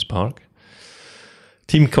behind Queen's Park.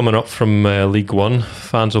 Team coming up from League One,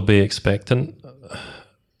 fans will be expectant.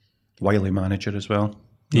 Wily manager as well.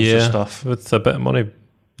 Stuff with a bit of money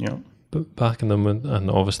backing them, and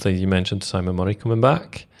obviously you mentioned Simon Murray coming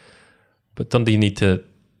back. But Dundee need to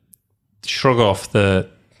shrug off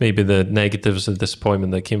maybe the negatives of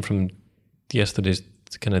disappointment that came from yesterday's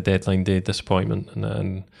kind of deadline day disappointment,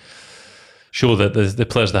 and show that the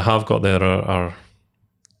players they have got there are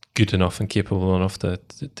good enough and capable enough to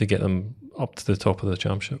get them up to the top of the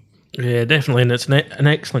championship. Yeah, definitely, and it's an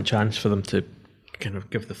excellent chance for them to kind of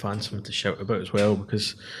give the fans something to shout about as well,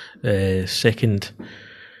 because the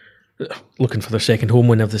looking for their second home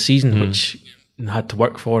win of the season, which they had to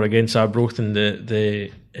work for against Arbroath, and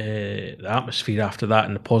the atmosphere after that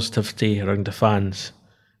and the positivity around the fans,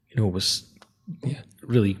 was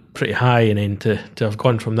really pretty high. And then to have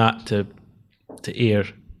gone from that to Ayr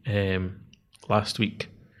last week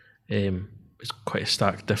is quite a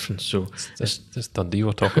stark difference. So This Dundee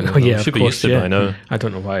we're talking Oh, about. yeah, We should of be used course, to it yeah. by now. I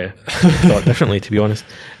don't know why I thought differently, to be honest.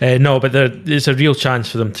 No, but there's a real chance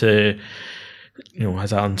for them to,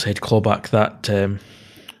 as Alan said, claw back that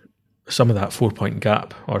some of that 4-point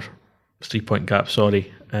gap, or 3-point gap,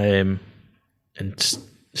 sorry, and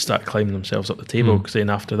start climbing themselves up the table. Because then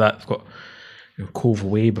after that, they've got Cove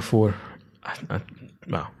away before a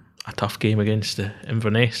tough game against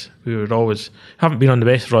Inverness, who haven't been on the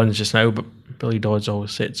best runs just now, but Billy Dodds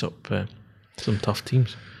always sets up some tough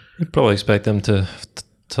teams. You'd probably expect them to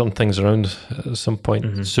turn things around at some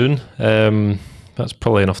point soon. That's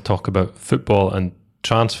probably enough talk about football and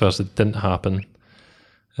transfers that didn't happen.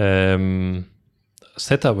 I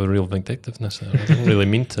said that with real vindictiveness. I didn't really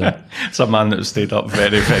mean to. It's a man that stayed up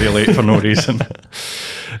very, very late for no reason.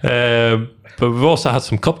 But we've also had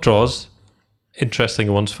some cup draws,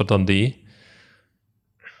 interesting ones for Dundee.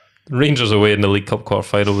 Rangers away in the League Cup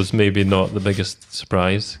quarter-final was maybe not the biggest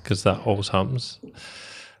surprise, because that always happens.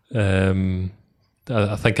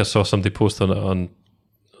 I think I saw somebody post on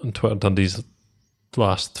Twitter Dundee's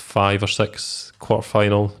last 5 or 6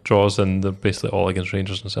 quarter-final draws, and they're basically all against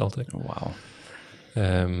Rangers and Celtic. Wow.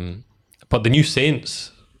 But the New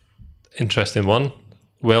Saints, interesting one.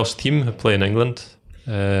 Welsh team who play in England.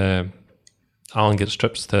 Alan gets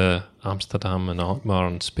trips to Amsterdam and Alkmaar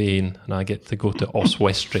and Spain, and I get to go to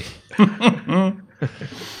Oswestry.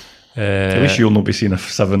 At least you'll not be seeing a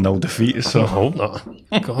 7-0 defeat. So I hope not.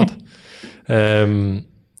 God.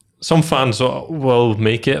 Some fans will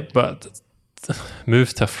make it, but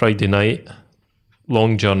move to Friday night,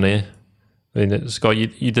 long journey. I mean, Scott,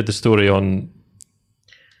 you did the story on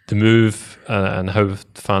the move and how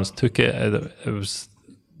fans took it. It was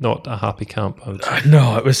not a happy camp, I would say.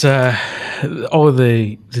 No, it was all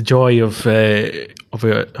the joy of a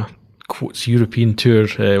quotes European tour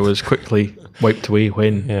was quickly wiped away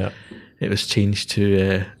when it was changed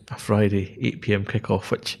to a Friday 8 p.m. kickoff.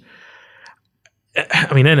 Which,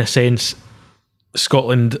 I mean, in a sense,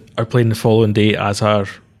 Scotland are playing the following day, as are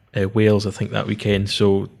Wales, I think, that weekend.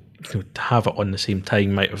 So to have it on the same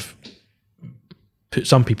time might have put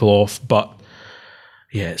some people off, but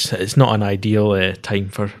yeah, it's not an ideal time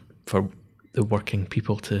for the working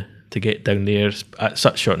people to get down there at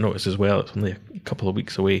such short notice as well. It's only a couple of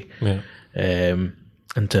weeks away, and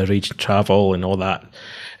to arrange travel and all that.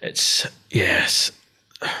 It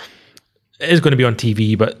is going to be on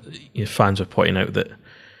TV, but fans are pointing out that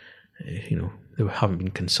they haven't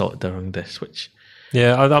been consulted around this, which.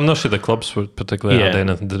 Yeah, I'm not sure the clubs would particularly had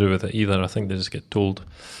anything to do with it either. I think they just get told.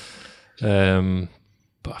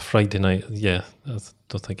 But Friday night, I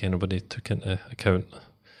don't think anybody took into account.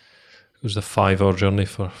 It was a 5-hour journey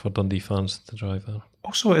for Dundee fans to drive there.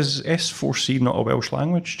 Also, is S4C not a Welsh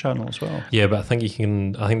language channel as well? Yeah, but I think I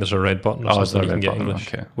think there's a red button or something you can get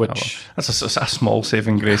English. Okay. Which that's a small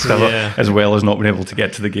saving grace, as well as not being able to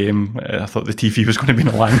get to the game. I thought the TV was going to be in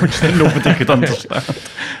a language that nobody could understand.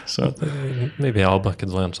 So maybe Alba could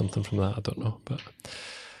learn something from that. I don't know, but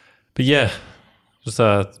yeah,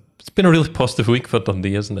 it's been a really positive week for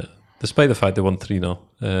Dundee, isn't it? Despite the fact they won 3-0.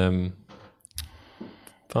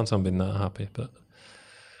 Fans haven't been that happy, but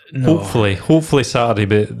no. hopefully Saturday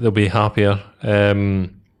they'll be happier.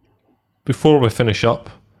 Before we finish up,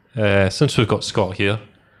 since we've got Scott here,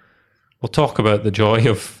 we'll talk about the joy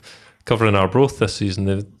of covering Arbroath this season.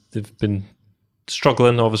 They've been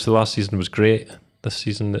struggling. Obviously, last season was great. This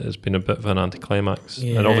season has been a bit of an anticlimax.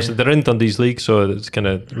 Yeah. And obviously they're in Dundee's league, so it's kind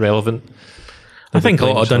of relevant. I think a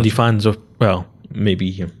lot of Dundee fans are, well,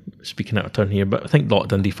 maybe speaking out of turn here, but I think a lot of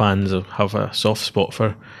Dundee fans have a soft spot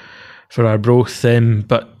for Arbroath.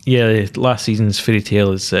 But yeah, last season's fairy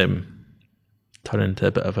tale has turned into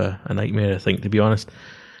a bit of a nightmare, I think, to be honest.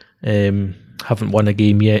 Haven't won a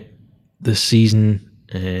game yet this season.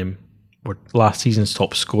 Last season's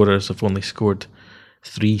top scorers have only scored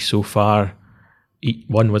 3 so far.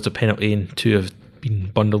 1 was a penalty and 2 have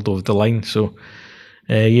been bundled over the line. So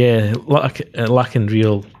lacking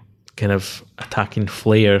real kind of attacking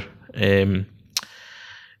flair.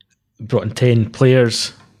 Brought in 10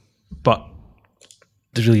 players, but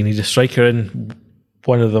they really need a striker in.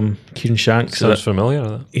 One of them, Kieran Shanks. Sounds familiar.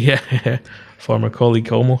 That. Yeah, former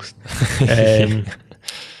colleague almost.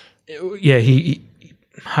 He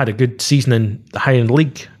had a good season in the Highland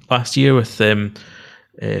League last year with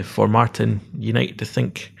for Martin United, I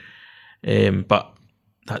think. But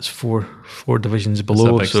that's four divisions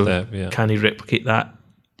below. big So step, yeah. can he replicate that?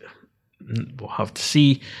 We'll have to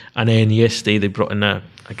see. And then yesterday they brought in a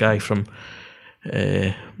guy from,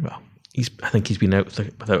 I think he's been out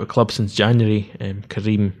without a club since January,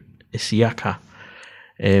 Karim Isiaka.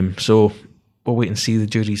 So we'll wait and see. The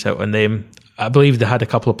jury's out on them. I believe they had a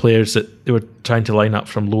couple of players that they were trying to line up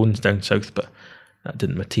from loans down south, but that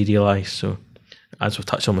didn't materialise. So as we've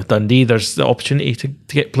touched on with Dundee, there's the opportunity to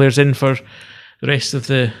get players in for the rest of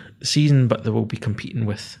the season, but they will be competing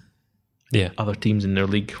with other teams in their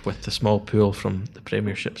league with the small pool from the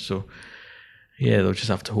Premiership. So they'll just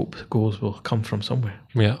have to hope goals will come from somewhere.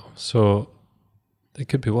 Yeah, so it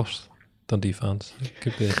could be worse. Dundee fans, it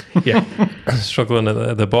could be struggling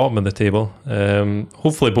at the bottom of the table.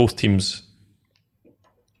 Hopefully both teams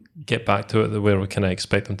get back to it where we kind of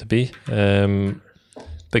expect them to be.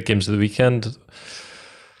 Big games of the weekend.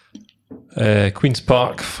 Queen's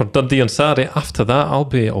Park for Dundee on Saturday. After that, I'll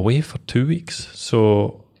be away for 2 weeks.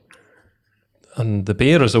 So, and the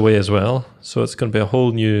Bear is away as well. So it's going to be a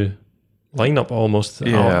whole new lineup almost.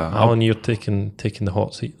 Yeah, Alan, you're taking the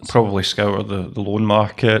hot seat. Probably scour the loan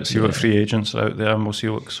market, see what free agents are out there, and we'll see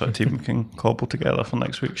what sort of team we can cobble together for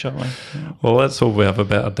next week, shall we? Yeah. Well, let's hope we have a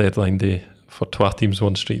better deadline day for twa teams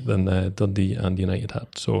one street than Dundee and United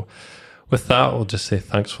had. So with that, I'll just say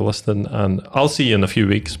thanks for listening, and I'll see you in a few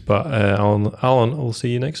weeks, but Alan, I'll see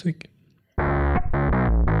you next week.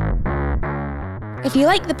 If you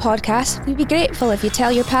like the podcast, we'd be grateful if you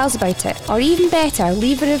tell your pals about it, or even better,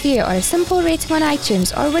 leave a review or a simple rating on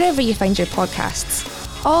iTunes or wherever you find your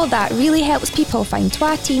podcasts. All that really helps people find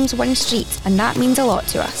Twa Teams One Street, and that means a lot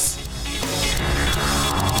to us.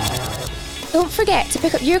 Don't forget to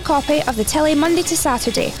pick up your copy of The Tilly Monday to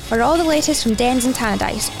Saturday for all the latest from Dens and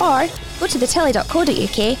Tannadice, or go to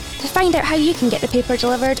thetilly.co.uk to find out how you can get the paper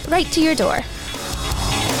delivered right to your door.